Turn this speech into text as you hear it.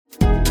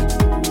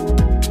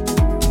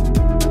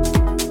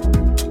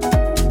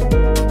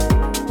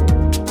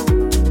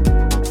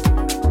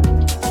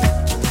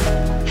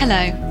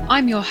Hello,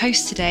 I'm your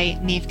host today,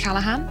 Niamh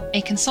Callaghan,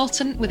 a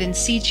consultant within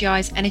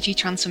CGI's energy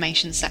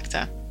transformation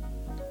sector.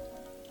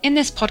 In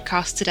this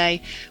podcast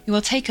today, we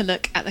will take a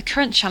look at the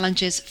current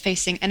challenges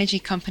facing energy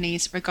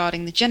companies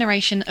regarding the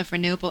generation of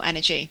renewable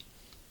energy.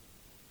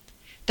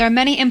 There are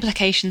many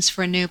implications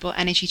for renewable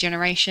energy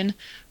generation,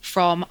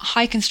 from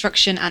high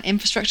construction and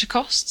infrastructure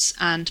costs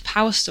and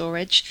power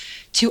storage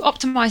to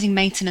optimising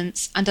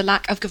maintenance and a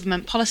lack of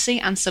government policy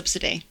and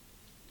subsidy.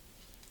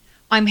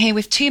 I'm here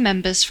with two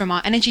members from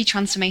our energy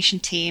transformation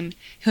team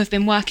who have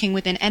been working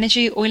within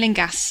energy, oil and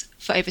gas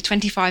for over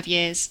 25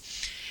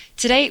 years.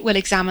 Today we'll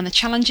examine the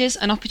challenges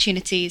and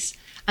opportunities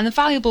and the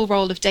valuable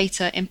role of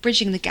data in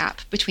bridging the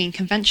gap between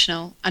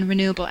conventional and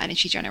renewable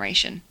energy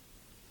generation.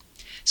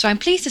 So I'm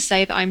pleased to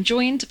say that I'm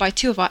joined by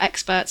two of our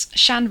experts,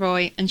 Shan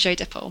Roy and Joe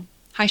Dipple.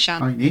 Hi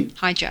Shan. Hi Niamh.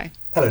 Hi Joe.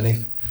 Hello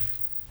Niamh.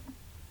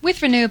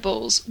 With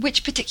renewables,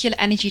 which particular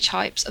energy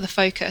types are the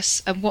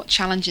focus and what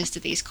challenges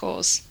do these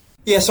cause?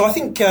 Yeah, so I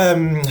think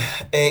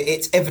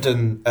it's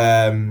evident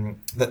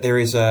that there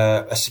is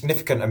a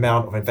significant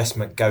amount of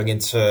investment going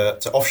into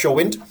offshore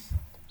wind.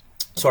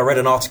 So I read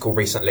an article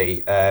recently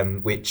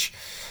which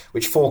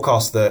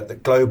forecast that the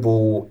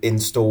global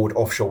installed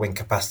offshore wind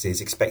capacity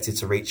is expected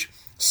to reach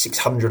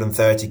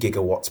 630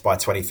 gigawatts by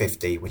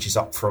 2050, which is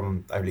up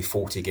from only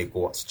 40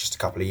 gigawatts just a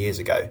couple of years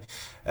ago.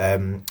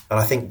 And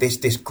I think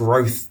this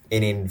growth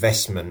in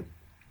investment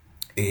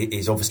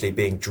is obviously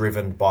being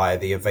driven by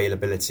the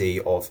availability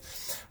of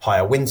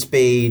higher wind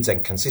speeds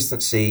and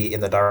consistency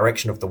in the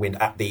direction of the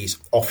wind at these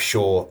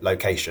offshore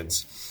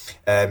locations.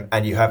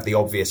 And you have the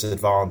obvious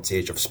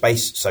advantage of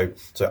space. So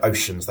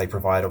oceans, they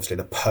provide obviously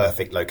the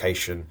perfect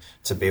location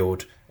to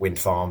build wind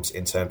farms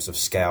in terms of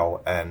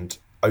scale and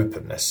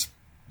openness.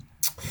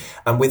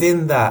 And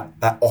within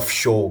that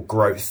offshore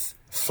growth,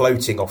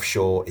 floating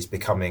offshore is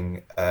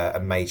becoming a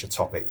major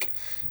topic.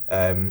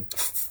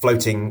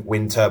 Floating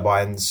wind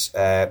turbines,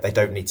 they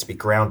don't need to be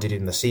grounded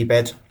in the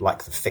seabed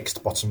like the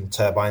fixed bottom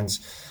turbines.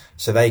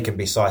 So they can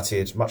be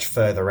sited much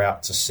further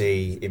out to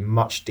sea in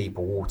much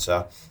deeper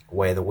water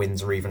where the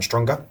winds are even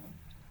stronger.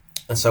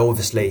 And so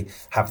obviously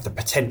have the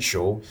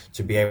potential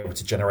to be able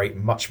to generate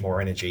much more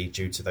energy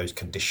due to those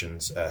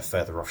conditions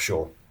further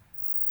offshore.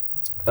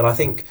 And I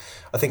think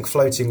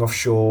floating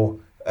offshore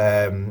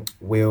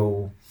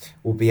will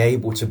be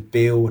able to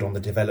build on the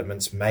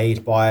developments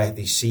made by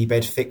the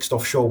seabed fixed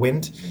offshore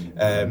wind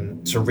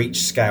to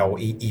reach scale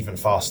even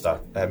faster,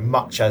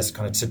 much as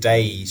kind of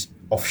today's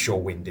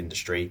offshore wind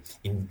industry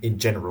in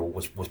general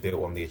was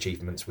built on the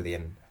achievements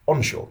within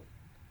onshore.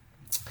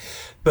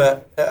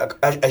 But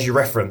as you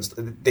referenced,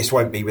 this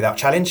won't be without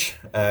challenge.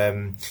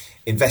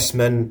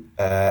 Investment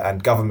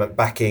and government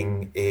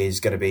backing is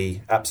going to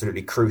be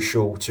absolutely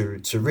crucial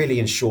to really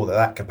ensure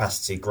that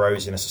capacity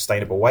grows in a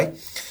sustainable way.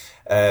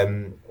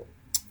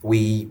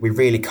 We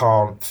really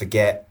can't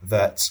forget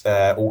that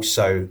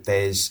also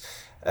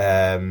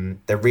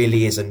there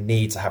really is a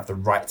need to have the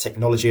right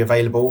technology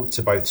available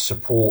to both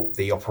support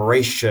the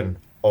operation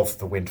of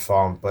the wind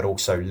farm, but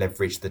also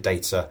leverage the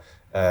data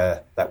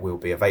that will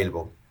be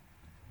available.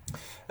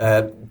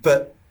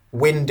 But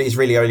wind is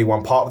really only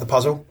one part of the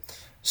puzzle.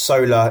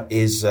 Solar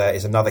is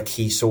another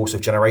key source of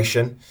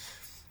generation.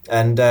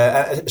 And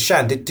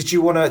Shan, did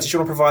you want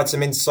to provide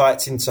some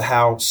insights into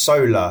how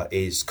solar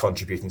is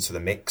contributing to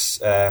the mix,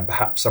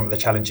 perhaps some of the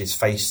challenges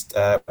faced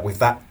with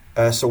that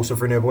source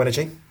of renewable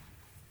energy?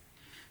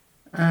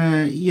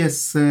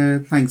 Yes,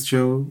 thanks,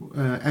 Joe.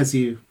 As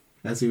you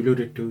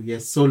alluded to,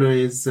 yes, solar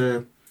is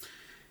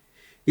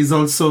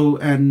also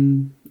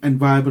an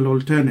viable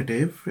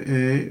alternative.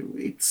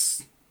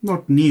 It's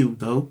not new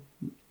though.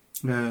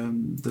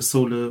 The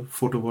solar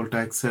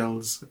photovoltaic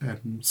cells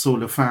and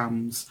solar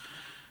farms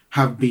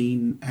have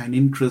been an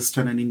interest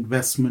and an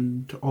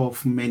investment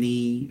of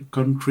many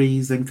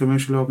countries and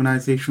commercial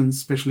organizations,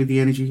 especially the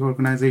energy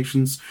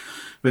organizations,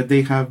 where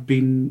they have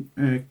been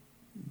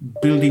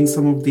building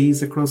some of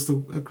these across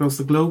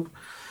the globe.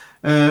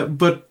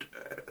 But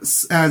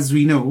as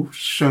we know,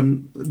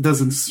 sun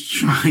doesn't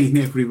shine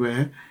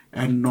everywhere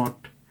and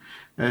not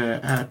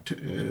at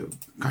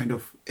kind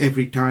of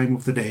every time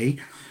of the day.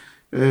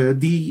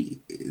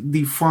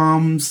 The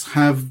farms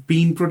have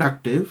been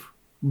productive,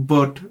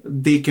 but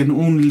they can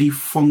only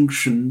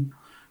function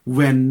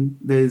when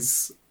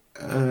there's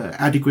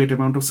adequate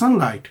amount of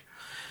sunlight.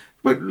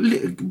 But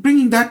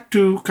bringing that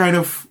to kind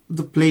of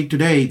the play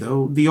today,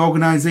 though, the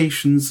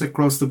organizations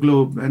across the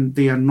globe, and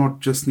they are not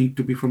just need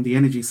to be from the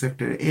energy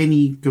sector,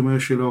 any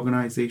commercial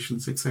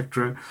organizations,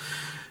 etc.,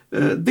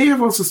 they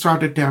have also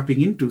started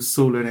tapping into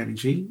solar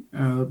energy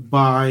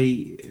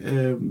by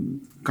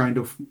kind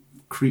of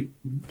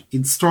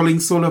installing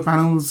solar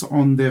panels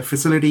on their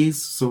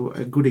facilities. So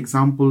a good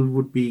example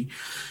would be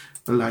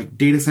like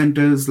data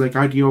centers, like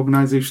IT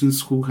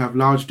organizations who have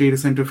large data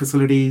center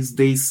facilities.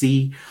 They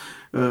see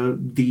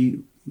the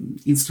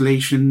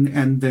installation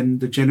and then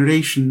the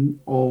generation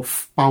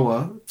of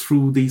power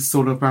through these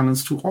solar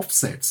panels to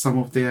offset some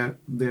of their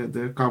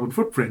carbon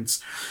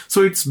footprints.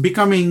 So it's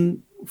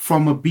becoming,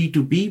 from a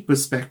B2B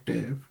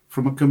perspective,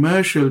 from a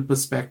commercial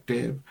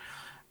perspective,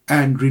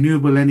 and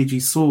renewable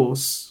energy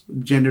source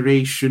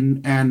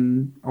generation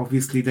and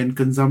obviously then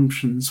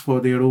consumptions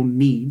for their own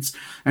needs.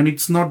 And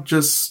it's not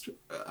just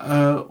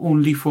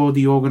only for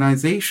the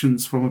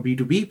organizations from a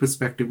B2B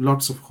perspective.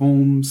 Lots of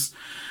homes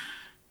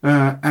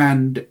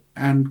and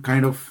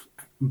kind of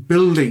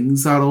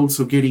buildings are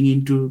also getting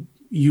into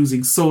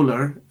using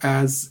solar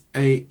as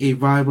a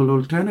viable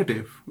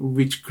alternative,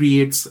 which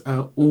creates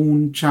a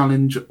own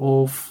challenge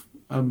of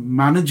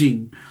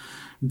managing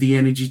the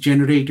energy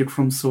generated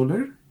from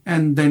solar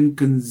and then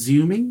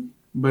consuming,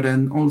 but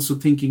then also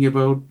thinking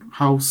about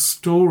how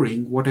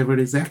storing whatever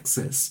is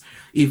excess,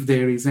 if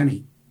there is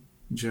any.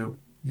 Joe,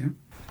 yeah.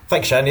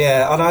 Thanks, Shan.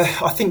 Yeah, and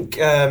I think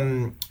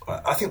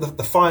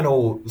the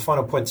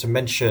final point to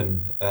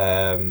mention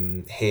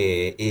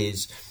here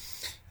is,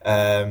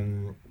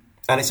 and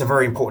it's a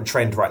very important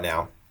trend right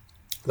now,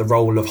 the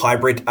role of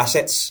hybrid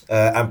assets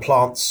and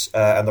plants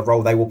and the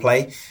role they will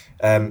play.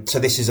 So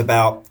this is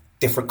about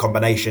different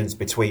combinations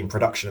between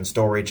production and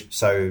storage.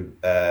 So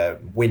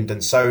wind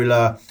and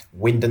solar,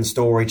 wind and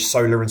storage,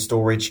 solar and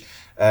storage.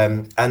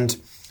 And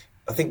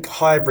I think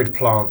hybrid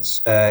plants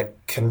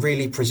can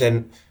really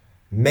present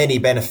many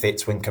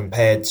benefits when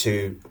compared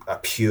to a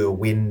pure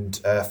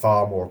wind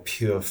farm or a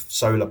pure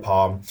solar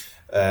farm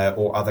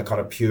or other kind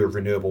of pure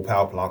renewable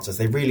power plants, as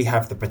they really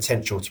have the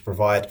potential to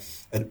provide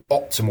an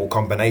optimal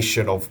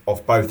combination of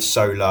both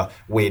solar,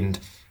 wind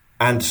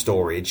and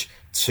storage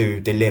to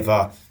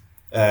deliver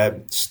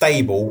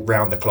stable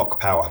round-the-clock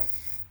power.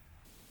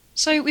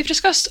 So we've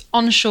discussed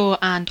onshore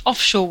and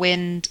offshore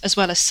wind as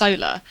well as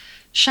solar.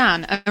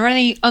 Shan, are there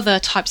any other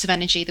types of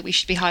energy that we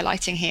should be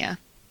highlighting here?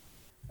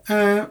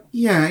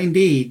 Yeah,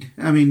 indeed.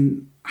 I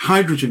mean,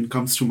 hydrogen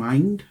comes to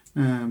mind.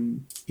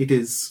 It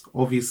is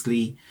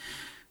obviously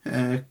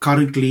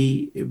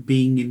currently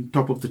being in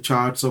top of the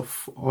charts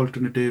of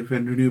alternative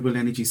and renewable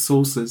energy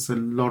sources. A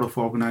lot of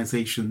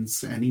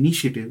organizations and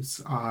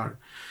initiatives are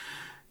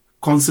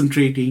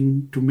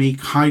concentrating to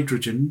make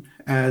hydrogen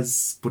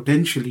as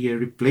potentially a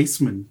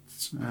replacement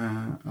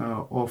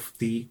of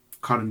the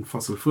current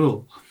fossil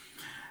fuel.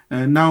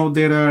 Now,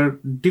 there are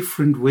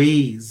different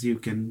ways you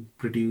can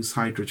produce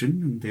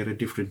hydrogen, and there are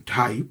different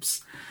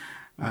types.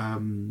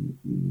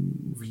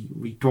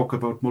 We talk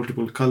about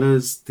multiple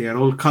colors. They are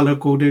all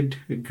color-coded.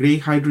 Gray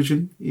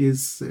hydrogen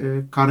is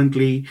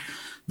currently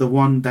the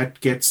one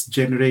that gets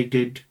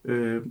generated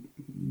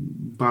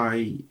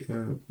by,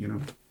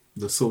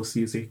 the source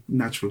using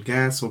natural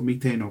gas or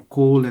methane or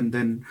coal, and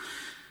then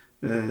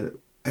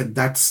and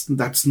that's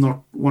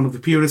not one of the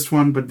purest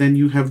one. But then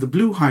you have the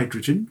blue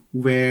hydrogen,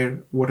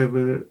 where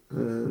whatever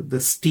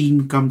the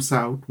steam comes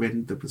out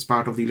when as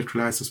part of the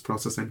electrolysis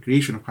process and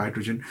creation of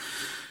hydrogen,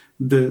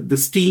 the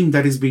steam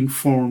that is being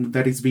formed,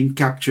 that is being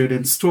captured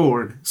and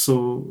stored.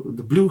 So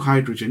the blue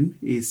hydrogen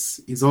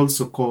is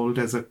also called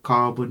as a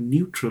carbon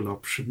neutral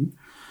option,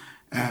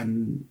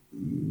 and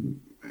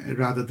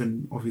rather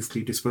than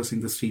obviously dispersing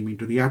the steam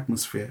into the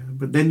atmosphere.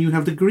 But then you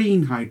have the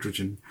green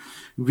hydrogen,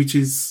 which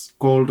is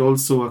called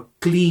also a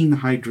clean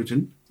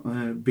hydrogen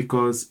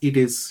because it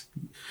is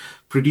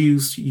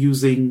produced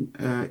using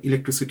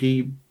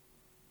electricity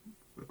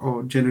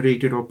or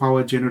generated or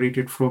power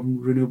generated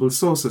from renewable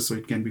sources. So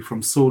it can be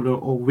from solar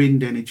or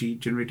wind energy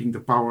generating the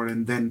power,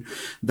 and then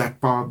that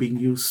power being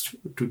used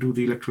to do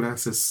the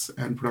electrolysis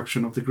and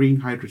production of the green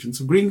hydrogen.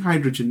 So green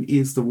hydrogen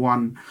is the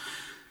one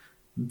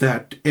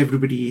that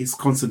everybody is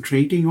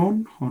concentrating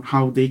on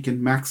how they can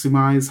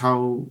maximize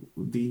how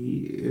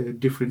the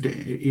different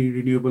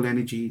renewable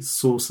energy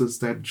sources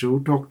that Joe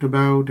talked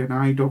about and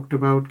I talked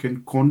about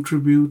can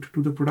contribute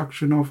to the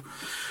production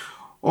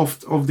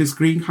of this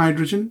green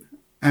hydrogen,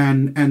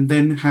 and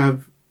then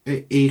have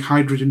a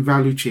hydrogen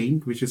value chain,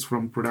 which is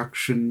from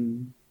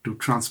production to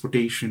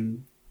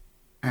transportation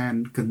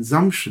and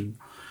consumption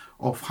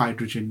of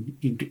hydrogen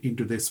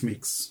into this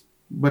mix.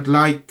 But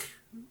like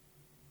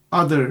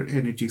other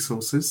energy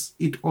sources,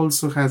 it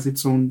also has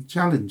its own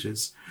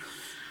challenges.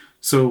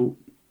 So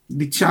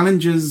the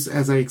challenges,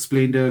 as I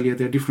explained earlier,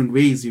 there are different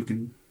ways you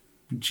can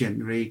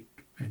generate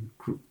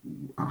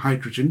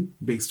hydrogen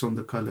based on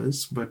the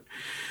colors, but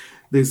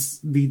there's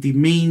the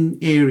main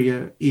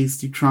area is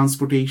the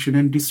transportation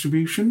and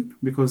distribution,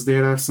 because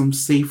there are some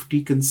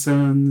safety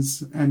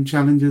concerns and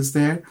challenges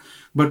there,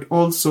 but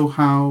also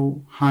how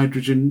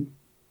hydrogen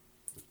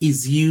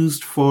is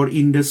used for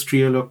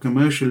industrial or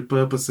commercial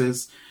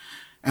purposes,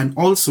 and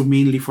also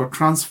mainly for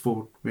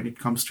transport when it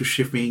comes to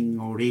shipping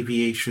or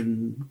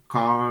aviation,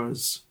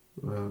 cars.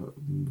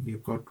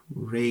 We've got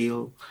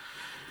rail,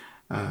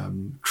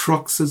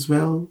 trucks as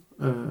well,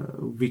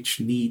 which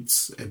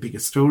needs a bigger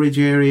storage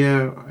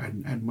area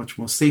and much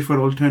more safer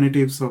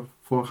alternatives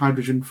for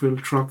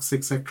hydrogen-filled trucks,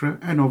 etc.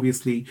 And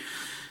obviously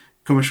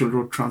commercial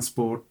road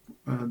transport,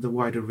 the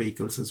wider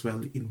vehicles as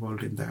well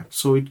involved in that.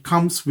 So it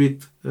comes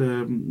with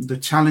the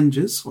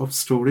challenges of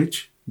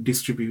storage,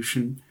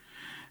 distribution,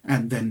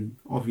 and then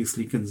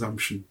obviously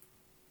consumption.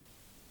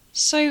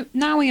 So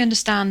now we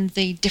understand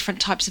the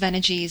different types of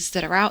energies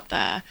that are out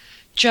there.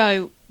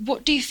 Joe,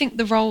 what do you think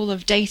the role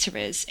of data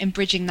is in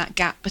bridging that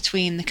gap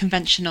between the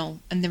conventional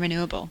and the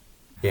renewable?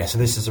 Yeah, so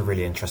this is a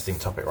really interesting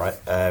topic, right?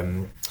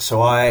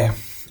 So I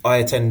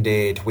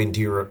attended Wind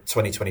Europe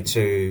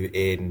 2022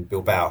 in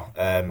Bilbao,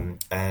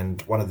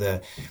 and one of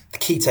the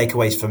key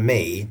takeaways for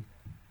me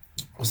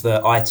was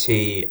that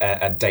IT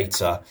and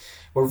data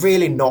were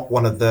really not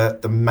one of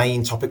the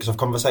main topics of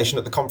conversation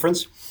at the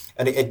conference.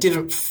 And it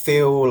didn't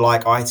feel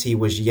like IT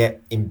was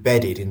yet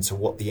embedded into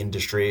what the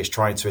industry is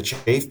trying to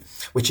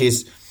achieve, which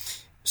is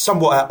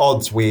somewhat at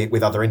odds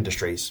with other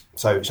industries.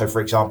 So for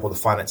example, the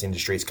finance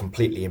industry is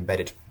completely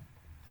embedded.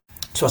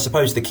 So I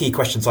suppose the key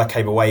questions I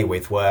came away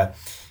with were,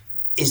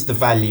 is the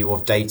value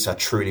of data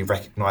truly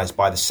recognised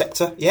by the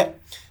sector yet?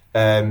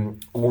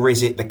 Or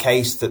is it the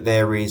case that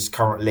there is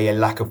currently a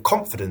lack of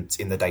confidence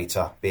in the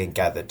data being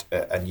gathered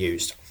and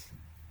used?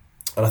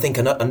 And I think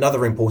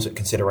another important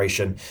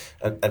consideration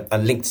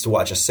and linked to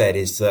what I just said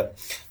is that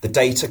the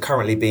data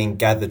currently being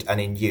gathered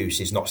and in use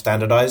is not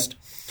standardised.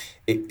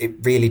 It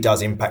really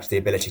does impact the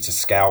ability to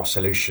scale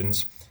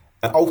solutions.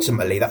 And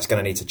ultimately, that's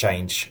going to need to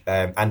change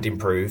and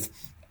improve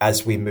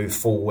as we move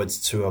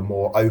forwards to a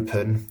more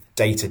open,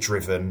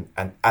 data-driven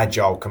and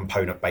agile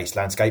component-based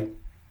landscape.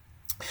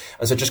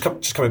 And so just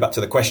coming back to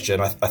the question,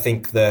 I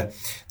think the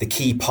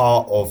key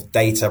part of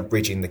data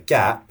bridging the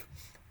gap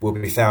will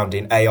be found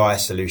in AI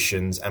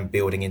solutions and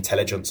building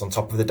intelligence on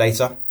top of the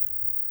data.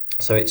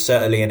 So it's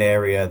certainly an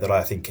area that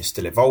I think is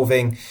still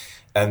evolving,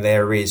 and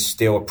there is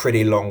still a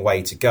pretty long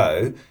way to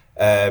go.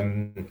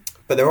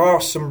 But there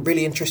are some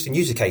really interesting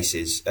user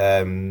cases.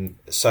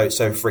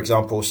 So for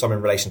example, some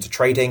in relation to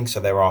trading. So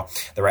there are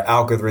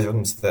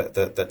algorithms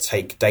that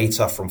take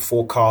data from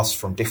forecasts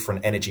from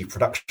different energy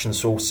production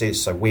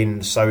sources, so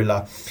wind,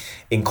 solar,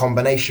 in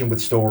combination with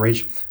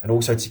storage, and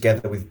also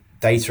together with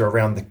data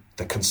around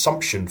the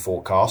consumption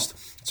forecast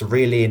to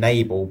really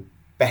enable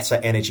better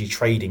energy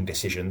trading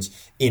decisions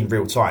in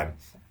real time,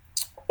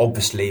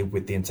 obviously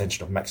with the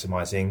intention of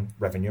maximizing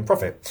revenue and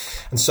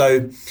profit. And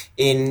so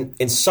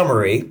in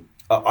summary,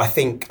 I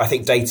think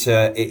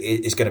data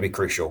is going to be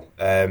crucial.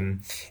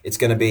 It's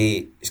going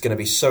to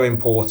be so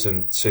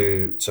important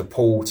to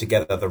pull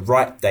together the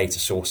right data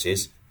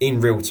sources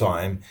in real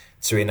time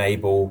to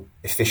enable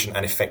efficient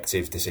and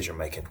effective decision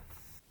making.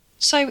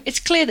 So it's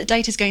clear that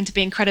data is going to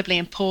be incredibly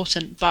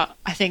important, but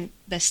I think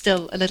there's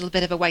still a little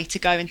bit of a way to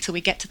go until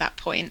we get to that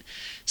point.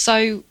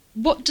 So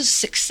what does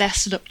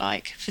success look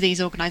like for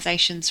these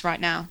organizations right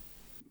now?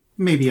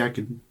 Maybe I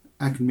can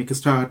make a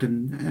start.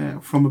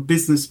 And from a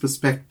business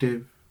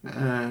perspective,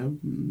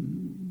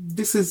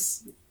 this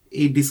is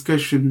a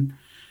discussion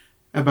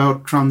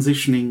about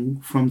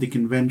transitioning from the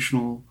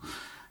conventional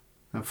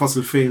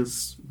fossil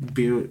fuels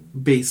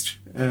based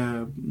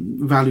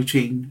value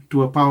chain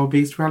to a power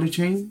based value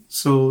chain.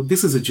 So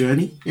this is a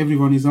journey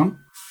everyone is on.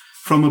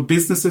 From a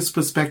business's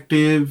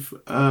perspective,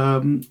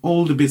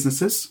 all the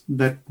businesses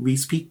that we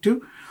speak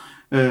to,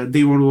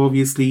 they want to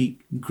obviously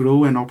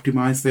grow and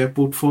optimize their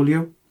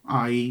portfolio.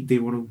 They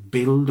want to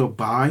build or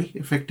buy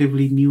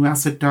effectively new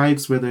asset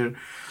types, whether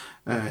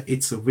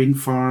it's a wind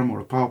farm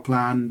or a power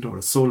plant or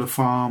a solar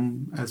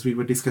farm, as we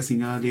were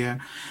discussing earlier,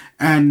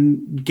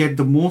 and get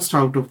the most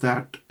out of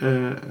that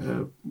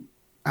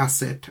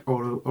asset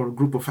or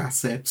group of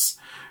assets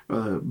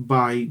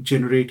by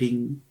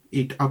generating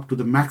it up to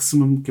the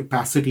maximum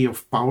capacity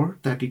of power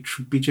that it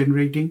should be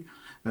generating.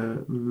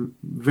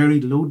 Very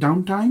low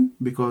downtime,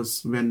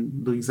 because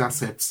when these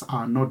assets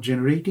are not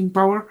generating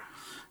power,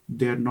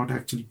 they're not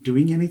actually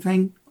doing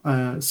anything.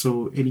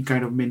 So any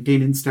kind of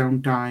maintenance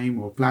downtime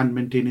or planned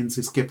maintenance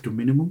is kept to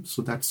minimum.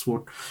 So that's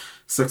what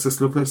success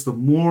looks like. The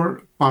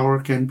more power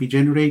can be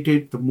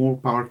generated, the more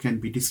power can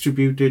be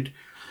distributed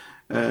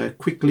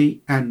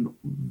quickly, and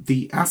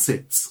the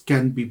assets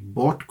can be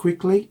bought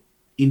quickly,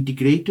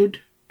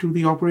 integrated to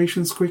the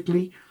operations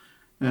quickly,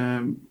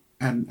 and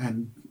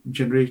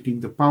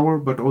generating the power,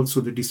 but also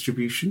the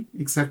distribution,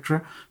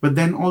 etc. But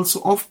then also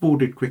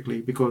offboarded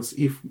quickly, because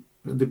if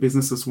the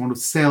businesses want to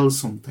sell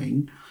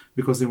something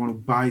because they want to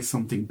buy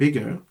something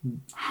bigger,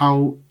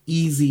 how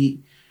easy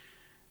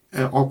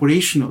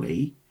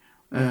operationally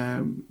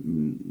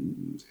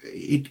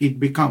it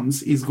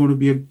becomes is going to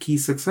be a key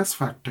success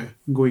factor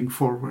going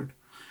forward.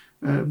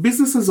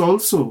 Businesses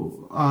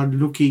also are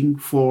looking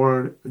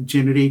for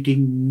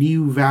generating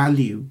new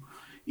value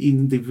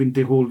in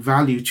the whole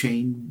value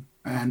chain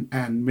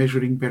and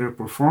measuring better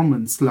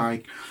performance,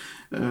 like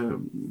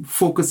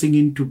focusing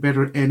into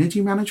better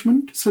energy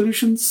management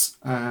solutions,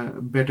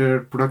 better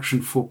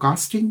production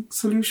forecasting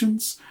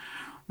solutions.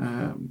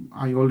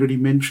 I already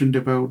mentioned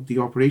about the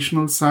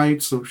operational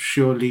side, so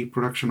surely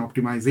production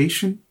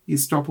optimization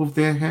is top of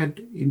their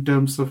head in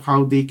terms of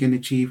how they can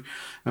achieve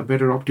a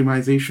better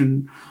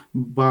optimization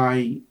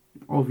by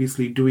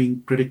obviously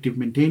doing predictive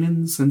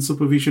maintenance and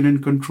supervision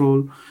and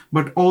control,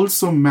 but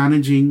also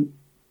managing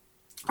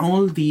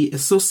all the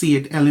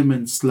associate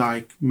elements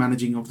like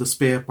managing of the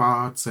spare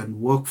parts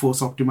and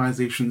workforce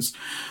optimizations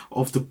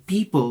of the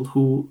people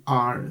who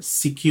are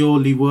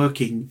securely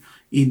working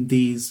in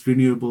these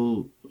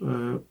renewable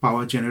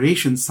power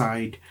generation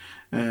side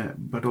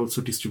but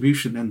also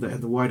distribution and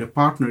the wider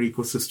partner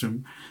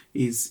ecosystem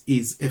is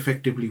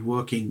effectively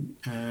working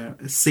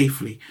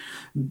safely.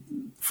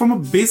 From a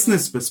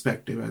business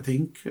perspective, I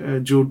think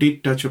Joe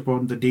did touch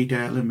upon the data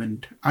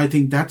element. I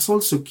think that's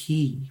also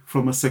key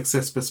from a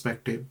success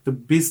perspective. The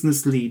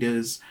business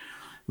leaders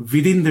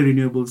within the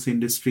renewables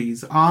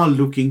industries are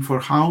looking for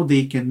how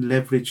they can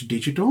leverage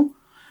digital,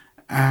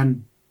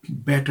 and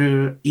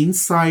better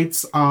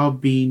insights are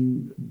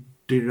being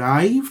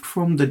derived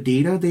from the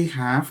data they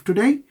have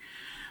today,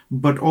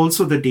 but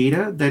also the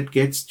data that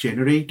gets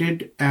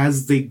generated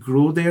as they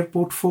grow their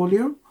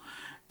portfolio,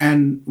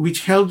 and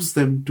which helps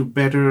them to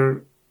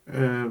better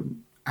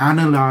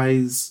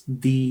analyze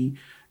the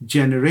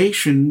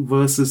generation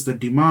versus the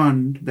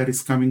demand that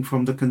is coming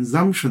from the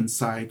consumption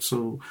side.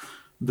 So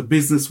the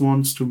business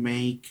wants to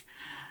make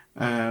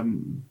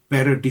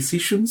better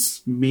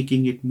decisions,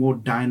 making it more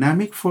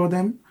dynamic for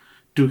them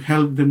to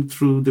help them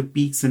through the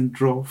peaks and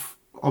troughs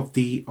of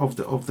the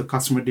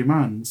customer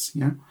demands.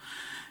 Yeah.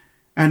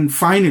 And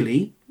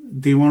finally,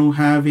 they want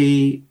to have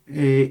a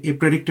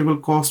predictable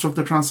cost of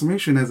the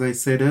transformation. As I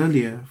said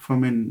earlier,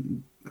 from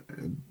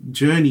a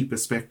journey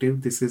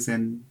perspective, this is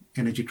an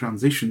energy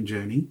transition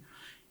journey.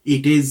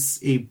 It is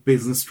a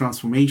business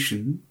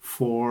transformation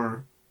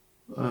for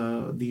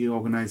the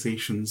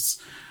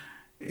organizations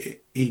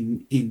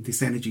in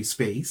this energy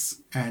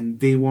space, and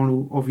they want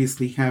to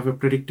obviously have a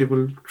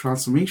predictable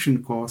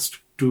transformation cost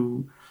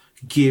to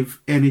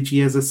give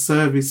energy as a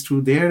service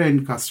to their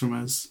end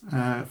customers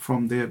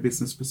from their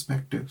business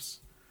perspectives.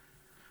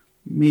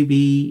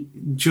 Maybe,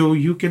 Joe,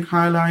 you can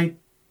highlight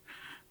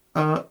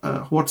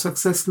what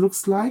success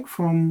looks like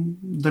from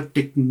the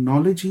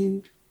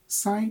technology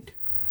side.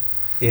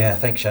 Yeah,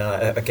 thanks,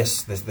 Shan. I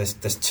guess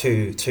there's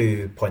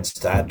two points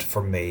to add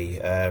from me.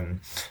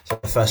 So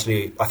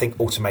firstly, I think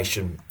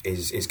automation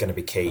is going to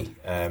be key.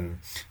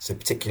 So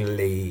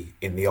particularly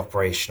in the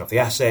operation of the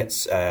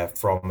assets,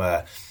 from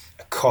a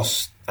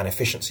cost and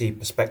efficiency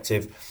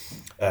perspective,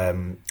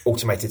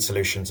 automated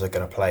solutions are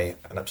going to play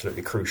an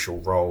absolutely crucial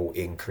role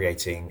in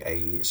creating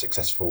a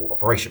successful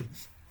operation.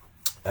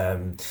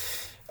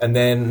 And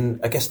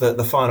then I guess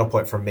the final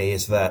point from me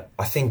is that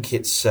I think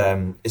it's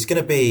going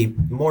to be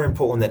more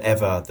important than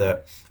ever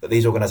that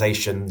these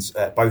organisations,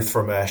 both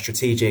from a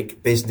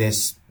strategic,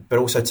 business, but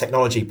also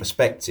technology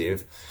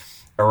perspective,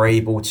 are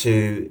able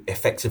to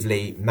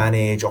effectively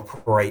manage,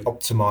 operate,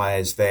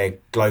 optimise their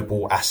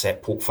global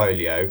asset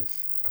portfolio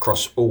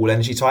across all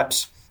energy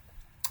types.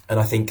 And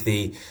I think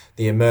the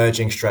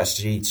emerging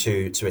strategy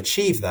to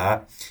achieve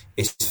that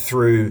is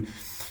through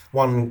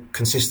one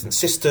consistent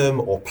system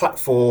or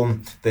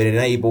platform that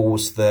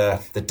enables the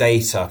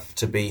data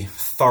to be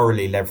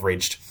thoroughly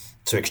leveraged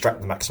to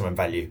extract the maximum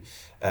value.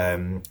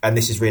 And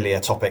this is really a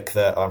topic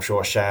that I'm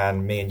sure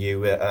Shan, me and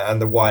you and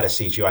the wider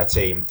CGI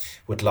team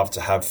would love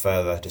to have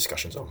further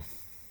discussions on.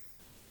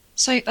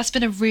 So that's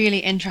been a really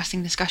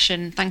interesting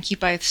discussion. Thank you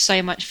both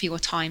so much for your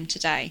time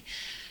today.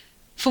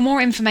 For more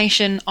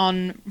information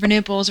on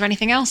renewables or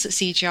anything else that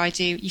CGI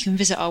do, you can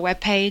visit our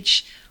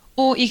webpage,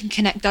 or you can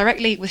connect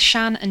directly with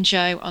Shan and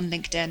Joe on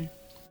LinkedIn.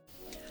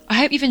 I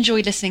hope you've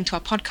enjoyed listening to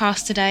our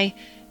podcast today.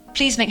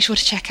 Please make sure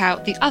to check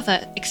out the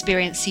other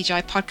Experience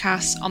CGI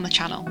podcasts on the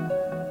channel.